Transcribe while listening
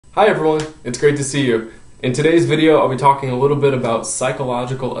Hi everyone, it's great to see you. In today's video, I'll be talking a little bit about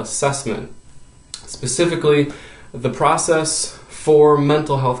psychological assessment, specifically the process for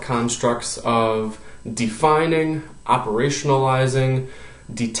mental health constructs of defining, operationalizing,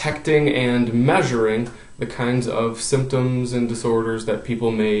 detecting, and measuring the kinds of symptoms and disorders that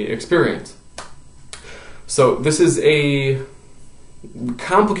people may experience. So this is a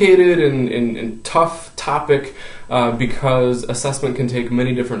complicated and tough topic because assessment can take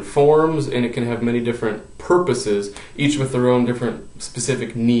many different forms and it can have many different purposes, each with their own different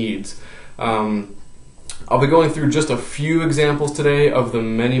specific needs. I'll be going through just a few examples today of the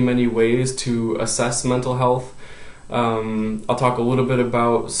many ways to assess mental health. I'll talk a little bit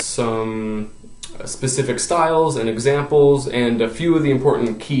about some specific styles and examples and a few of the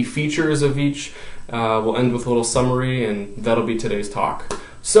important key features of each. We'll end with a little summary, and that'll be today's talk.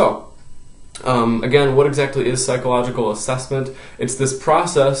 So, again, what exactly is psychological assessment? It's this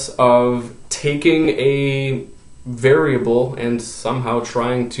process of taking a variable and somehow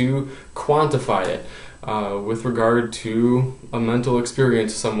trying to quantify it with regard to a mental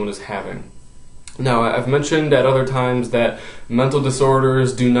experience someone is having. Now, I've mentioned at other times that mental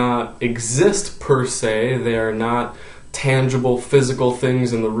disorders do not exist per se. They are not tangible physical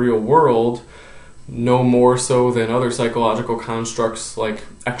things in the real world, no more so than other psychological constructs like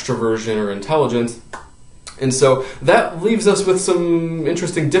extroversion or intelligence. And so that leaves us with some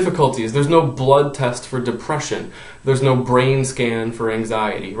interesting difficulties. There's no blood test for depression. There's no brain scan for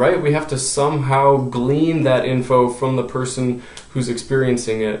anxiety, right? We have to somehow glean that info from the person who's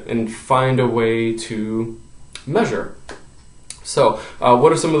experiencing it and find a way to measure. So,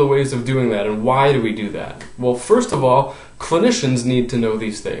 what are some of the ways of doing that, and why do we do that? Well, first of all, clinicians need to know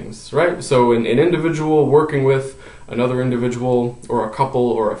these things, right? So an individual working with another individual, or a couple,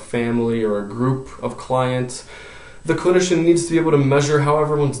 or a family, or a group of clients, the clinician needs to be able to measure how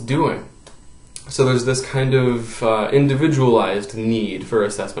everyone's doing. So there's this kind of individualized need for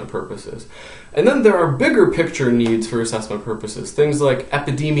assessment purposes. And then there are bigger picture needs for assessment purposes, things like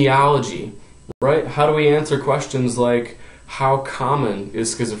epidemiology, right? How do we answer questions like, how common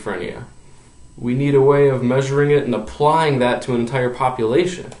is schizophrenia? We need a way of measuring it and applying that to an entire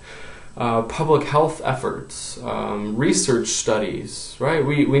population. Public health efforts, research studies, right?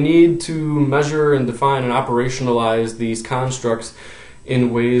 We need to measure and define and operationalize these constructs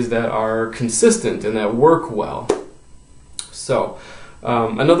in ways that are consistent and that work well. So,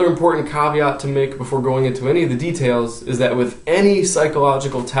 another important caveat to make before going into any of the details is that with any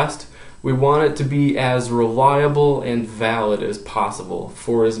psychological test, we want it to be as reliable and valid as possible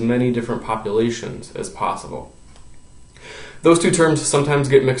for as many different populations as possible. Those two terms sometimes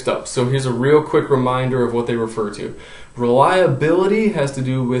get mixed up, so here's a real quick reminder of what they refer to. Reliability has to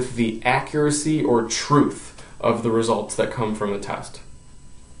do with the accuracy or truth of the results that come from a test.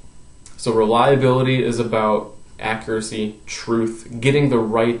 So reliability is about accuracy, truth, getting the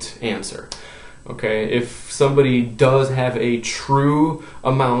right answer. Okay, if somebody does have a true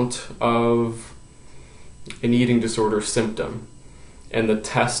amount of an eating disorder symptom and the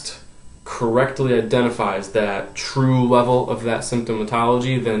test correctly identifies that true level of that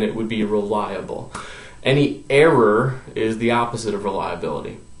symptomatology, then it would be reliable. Any error is the opposite of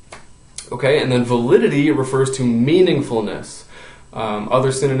reliability. Okay, and then validity refers to meaningfulness.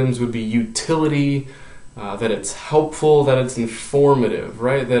 Other synonyms would be utility, that it's helpful, that it's informative,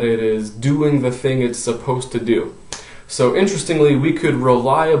 right? That it is doing the thing it's supposed to do. So interestingly, we could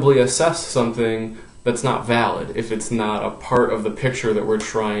reliably assess something that's not valid if it's not a part of the picture that we're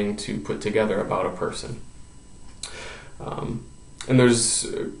trying to put together about a person. And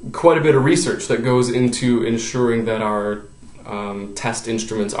there's quite a bit of research that goes into ensuring that our test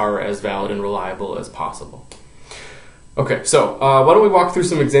instruments are as valid and reliable as possible. Okay, so why don't we walk through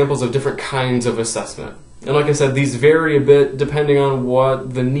some examples of different kinds of assessment. And like I said, these vary a bit depending on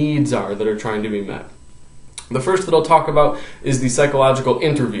what the needs are that are trying to be met. The first that I'll talk about is the psychological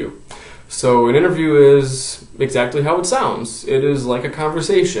interview. So an interview is exactly how it sounds. It is like a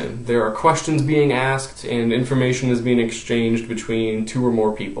conversation. There are questions being asked and information is being exchanged between two or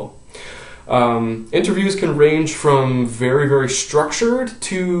more people. Interviews can range from very structured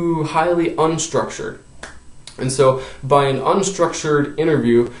to highly unstructured. And so by an unstructured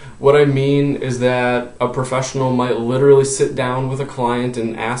interview, what I mean is that a professional might literally sit down with a client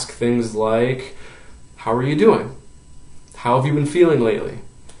and ask things like, how are you doing? How have you been feeling lately?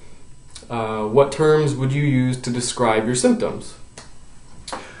 What terms would you use to describe your symptoms?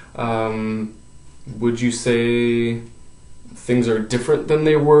 Would you say things are different than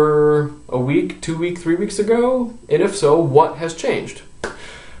they were a week, 2 weeks, 3 weeks ago? And if so, what has changed?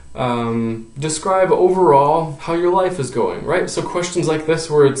 describe overall how your life is going, right? So questions like this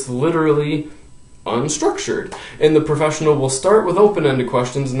where it's literally unstructured, and the professional will start with open-ended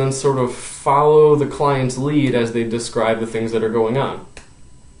questions and then sort of follow the client's lead as they describe the things that are going on.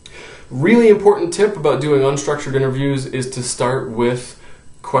 Really important tip about doing unstructured interviews is to start with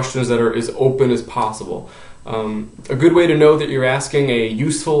questions that are as open as possible. A good way to know that you're asking a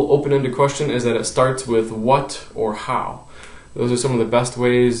useful open-ended question is that it starts with what or how. Those are some of the best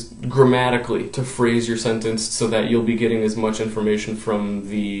ways grammatically to phrase your sentence so that you'll be getting as much information from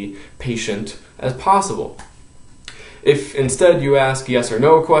the patient as possible. If instead you ask yes or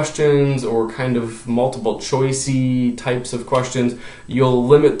no questions or kind of multiple choicey types of questions, you'll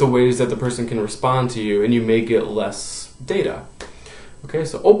limit the ways that the person can respond to you and you may get less data. Okay,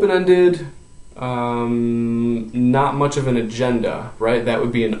 so open-ended, not much of an agenda, right? That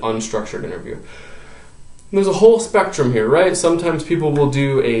would be an unstructured interview. And there's a whole spectrum here, right? Sometimes people will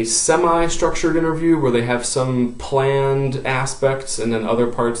do a semi-structured interview where they have some planned aspects and then other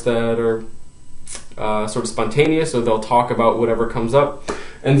parts that are sort of spontaneous, so they'll talk about whatever comes up.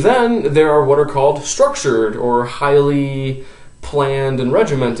 And then there are what are called structured or highly planned and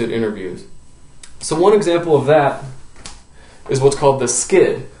regimented interviews. So one example of that is what's called the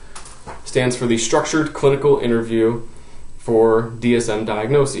SCID. Stands for the Structured Clinical Interview for DSM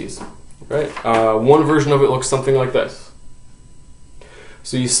diagnoses. Right? One version of it looks something like this.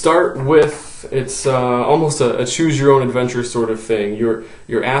 So you start with, it's almost a choose-your-own-adventure sort of thing.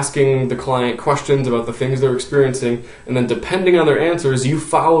 You're asking the client questions about the things they're experiencing, and then depending on their answers, you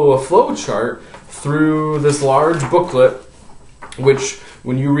follow a flow chart through this large booklet, which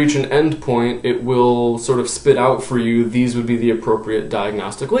when you reach an end point, it will sort of spit out for you, these would be the appropriate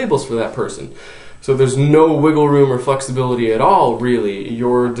diagnostic labels for that person. So there's no wiggle room or flexibility at all, really.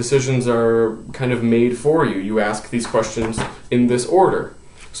 Your decisions are kind of made for you. You ask these questions in this order.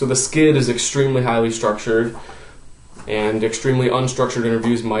 So the SCID is extremely highly structured, and extremely unstructured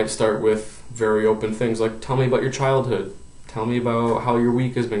interviews might start with very open things like, tell me about your childhood. Tell me about how your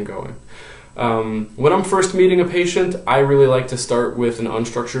week has been going. When I'm first meeting a patient, I really like to start with an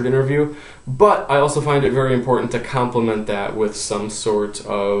unstructured interview, but I also find it very important to complement that with some sort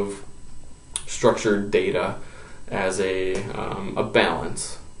of structured data as a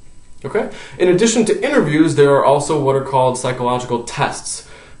balance. Okay? In addition to interviews, there are also what are called psychological tests.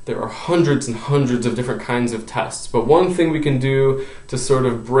 There are hundreds and hundreds of different kinds of tests, but one thing we can do to sort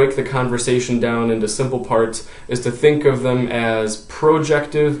of break the conversation down into simple parts is to think of them as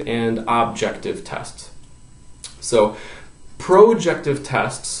projective and objective tests. So projective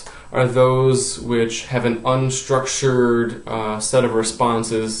tests are those which have an unstructured set of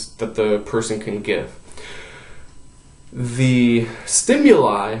responses that the person can give. The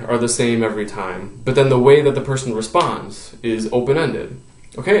stimuli are the same every time, but then the way that the person responds is open-ended.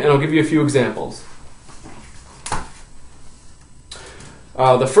 Okay, and I'll give you a few examples.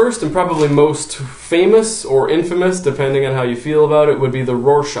 The first and probably most famous or infamous, depending on how you feel about it, would be the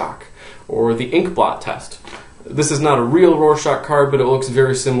Rorschach, or the ink blot test. This is not a real Rorschach card, but it looks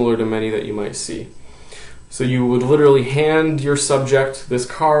very similar to many that you might see. So you would literally hand your subject this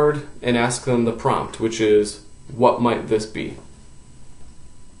card and ask them the prompt, which is, what might this be?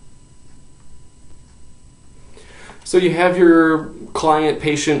 So you have your client,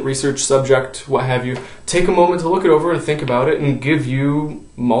 patient, research subject, what have you, take a moment to look it over and think about it and give you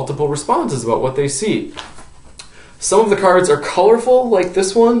multiple responses about what they see. Some of the cards are colorful, like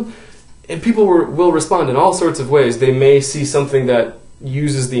this one, and people will respond in all sorts of ways. They may see something that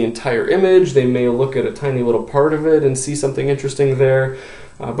uses the entire image, they may look at a tiny little part of it and see something interesting there,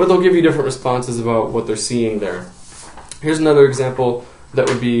 but they'll give you different responses about what they're seeing there. Here's another example that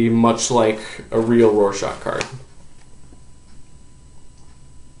would be much like a real Rorschach card.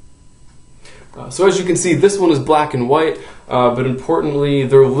 So as you can see, this one is black and white, but importantly,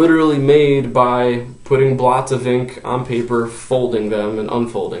 they're literally made by putting blots of ink on paper, folding them, and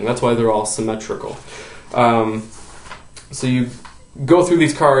unfolding. That's why they're all symmetrical. So you go through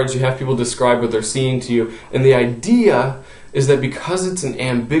these cards, you have people describe what they're seeing to you, and the idea is that because it's an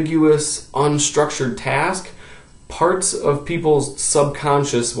ambiguous, unstructured task, parts of people's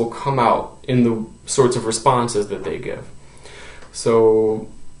subconscious will come out in the sorts of responses that they give. So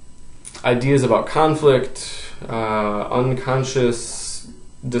ideas about conflict, unconscious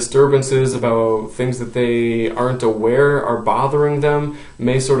disturbances about things that they aren't aware are bothering them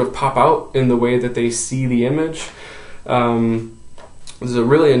may sort of pop out in the way that they see the image. There's a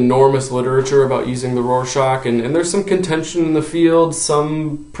really enormous literature about using the Rorschach, and there's some contention in the field.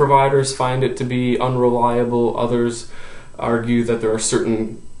 Some providers find it to be unreliable. Others argue that there are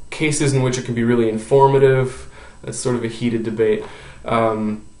certain cases in which it can be really informative. It's sort of a heated debate.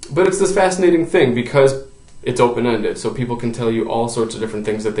 But it's this fascinating thing because it's open-ended, so people can tell you all sorts of different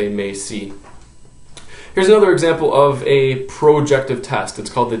things that they may see. Here's another example of a projective test. It's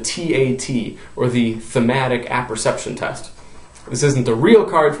called the TAT, or the Thematic Apperception Test. This isn't a real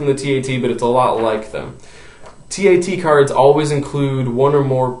card from the TAT, but it's a lot like them. TAT cards always include one or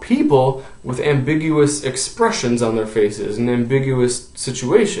more people with ambiguous expressions on their faces and ambiguous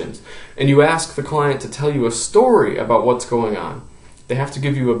situations. And you ask the client to tell you a story about what's going on. They have to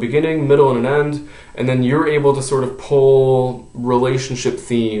give you a beginning, middle, and an end, and then you're able to sort of pull relationship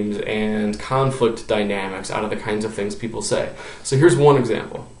themes and conflict dynamics out of the kinds of things people say. So here's one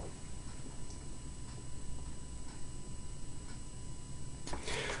example.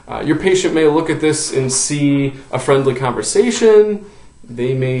 Your patient may look at this and see a friendly conversation.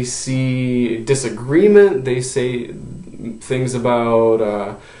 They may see disagreement. They say things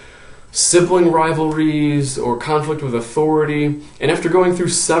about sibling rivalries or conflict with authority. And after going through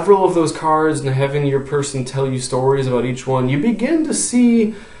several of those cards and having your person tell you stories about each one, you begin to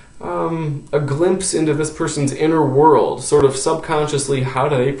see a glimpse into this person's inner world, sort of subconsciously. How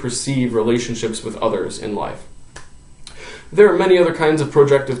do they perceive relationships with others in life? There are many other kinds of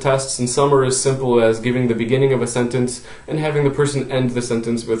projective tests, and some are as simple as giving the beginning of a sentence and having the person end the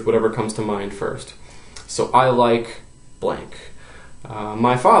sentence with whatever comes to mind first. So, I like blank.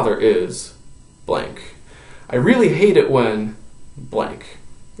 My father is blank. I really hate it when blank.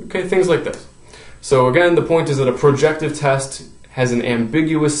 Okay, things like this. So again, the point is that a projective test has an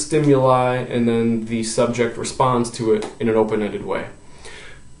ambiguous stimuli, and then the subject responds to it in an open-ended way.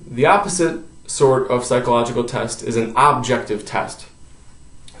 The opposite sort of psychological test is an objective test.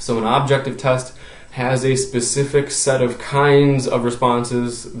 So an objective test has a specific set of kinds of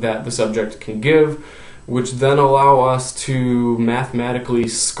responses that the subject can give, which then allow us to mathematically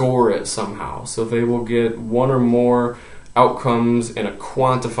score it somehow. So they will get one or more outcomes in a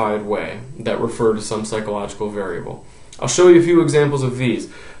quantified way that refer to some psychological variable. I'll show you a few examples of these.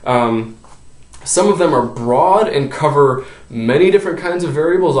 Some of them are broad and cover many different kinds of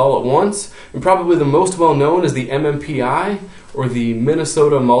variables all at once, and probably the most well known is the MMPI, or the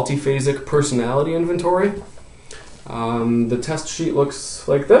Minnesota Multiphasic Personality Inventory. The test sheet looks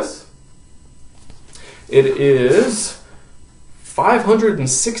like this. It is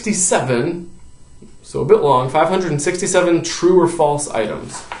 567, so a bit long, 567 true or false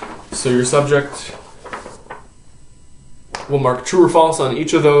items. So your subject will mark true or false on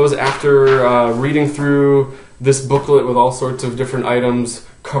each of those after reading through this booklet with all sorts of different items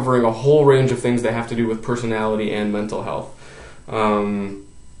covering a whole range of things that have to do with personality and mental health.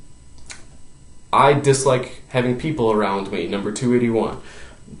 I dislike having people around me, number 281.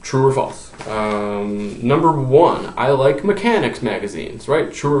 True or false? Number 1, I like mechanics magazines,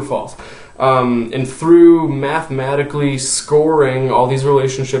 right? True or false? And through mathematically scoring all these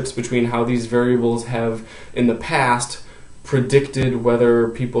relationships between how these variables have in the past predicted whether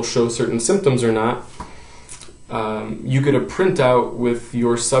people show certain symptoms or not, you get a printout with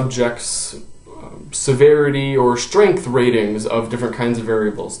your subject's severity or strength ratings of different kinds of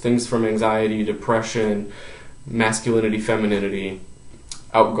variables, things from anxiety, depression, masculinity, femininity,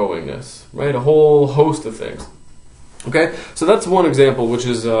 outgoingness, right? A whole host of things. Okay, so that's one example, which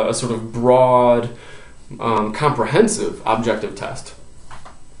is a sort of broad, comprehensive objective test.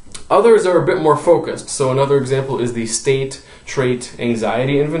 Others are a bit more focused. So another example is the State Trait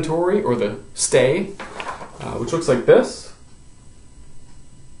Anxiety Inventory, or the STAY, which looks like this.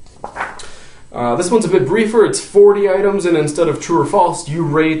 This one's a bit briefer. It's 40 items, and instead of true or false, you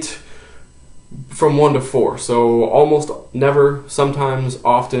rate from 1 to 4. So almost never, sometimes,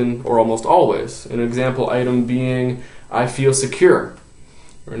 often, or almost always. An example item being, I feel secure.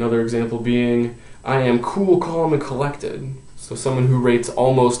 Or another example being, I am cool, calm, and collected. So someone who rates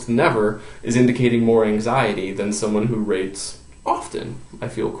almost never is indicating more anxiety than someone who rates often. I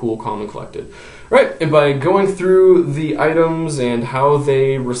feel cool, calm, and collected. Right, and by going through the items and how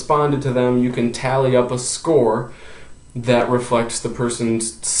they responded to them, you can tally up a score that reflects the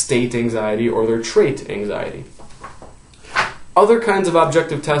person's state anxiety or their trait anxiety. Other kinds of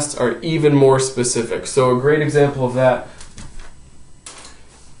objective tests are even more specific. So a great example of that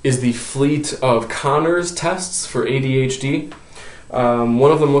is the fleet of Conners tests for ADHD.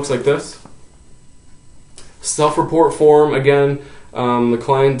 One of them looks like this. Self-report form, again, the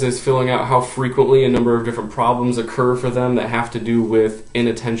client is filling out how frequently a number of different problems occur for them that have to do with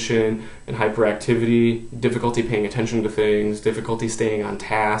inattention and hyperactivity, difficulty paying attention to things, difficulty staying on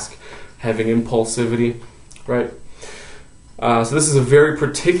task, having impulsivity, right? So this is a very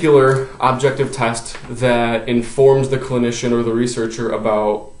particular objective test that informs the clinician or the researcher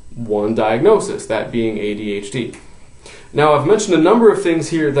about one diagnosis, that being ADHD. Now, I've mentioned a number of things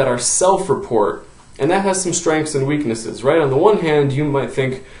here that are self-report, and that has some strengths and weaknesses, right? On the one hand, you might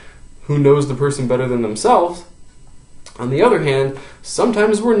think, who knows the person better than themselves? On the other hand,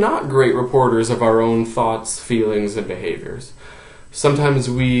 sometimes we're not great reporters of our own thoughts, feelings, and behaviors. Sometimes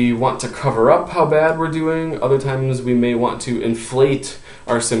we want to cover up how bad we're doing. Other times we may want to inflate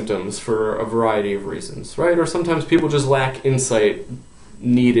our symptoms for a variety of reasons, right? Or sometimes people just lack insight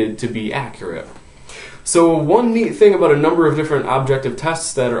needed to be accurate. So one neat thing about a number of different objective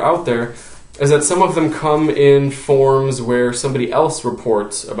tests that are out there is that some of them come in forms where somebody else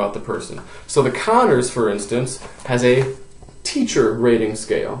reports about the person. So the Connors, for instance, has a teacher rating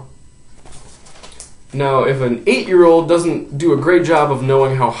scale. Now, if an 8-year-old doesn't do a great job of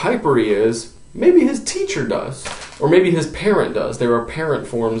knowing how hyper he is, maybe his teacher does, or maybe his parent does. There are parent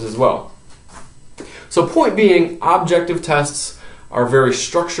forms as well. So point being, objective tests are very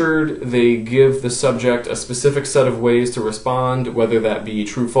structured. They give the subject a specific set of ways to respond, whether that be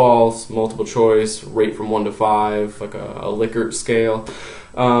true, false, multiple choice, rate from 1 to 5, like a Likert scale.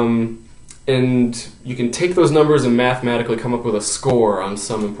 And you can take those numbers and mathematically come up with a score on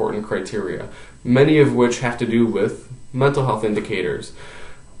some important criteria, many of which have to do with mental health indicators.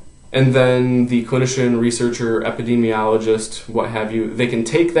 And then the clinician, researcher, epidemiologist, what have you, they can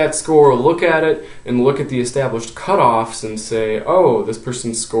take that score, look at it, and look at the established cutoffs and say, oh, this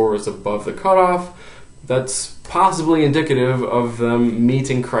person's score is above the cutoff. That's possibly indicative of them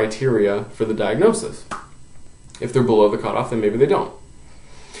meeting criteria for the diagnosis. If they're below the cutoff, then maybe they don't.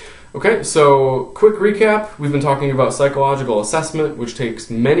 Okay, so quick recap. We've been talking about psychological assessment, which takes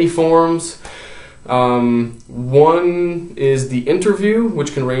many forms. One is the interview,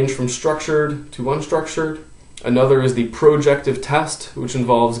 which can range from structured to unstructured. Another is the projective test, which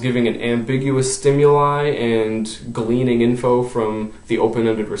involves giving an ambiguous stimuli and gleaning info from the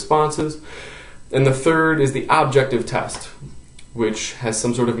open-ended responses. And the third is the objective test, which has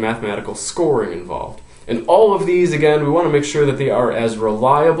some sort of mathematical scoring involved. And all of these, again, we want to make sure that they are as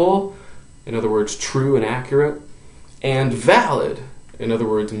reliable, in other words, true and accurate, and valid, in other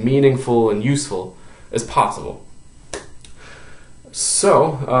words, meaningful and useful, as possible.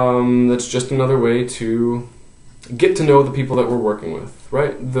 So, that's just another way to get to know the people that we're working with,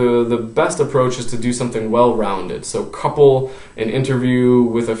 right? The best approach is to do something well-rounded. So couple an interview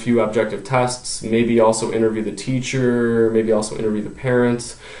with a few objective tests, maybe also interview the teacher, maybe also interview the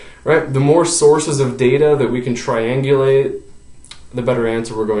parents, right? The more sources of data that we can triangulate, the better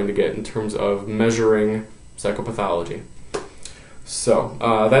answer we're going to get in terms of measuring psychopathology. So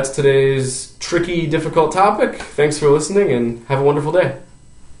that's today's tricky, difficult topic. Thanks for listening and have a wonderful day.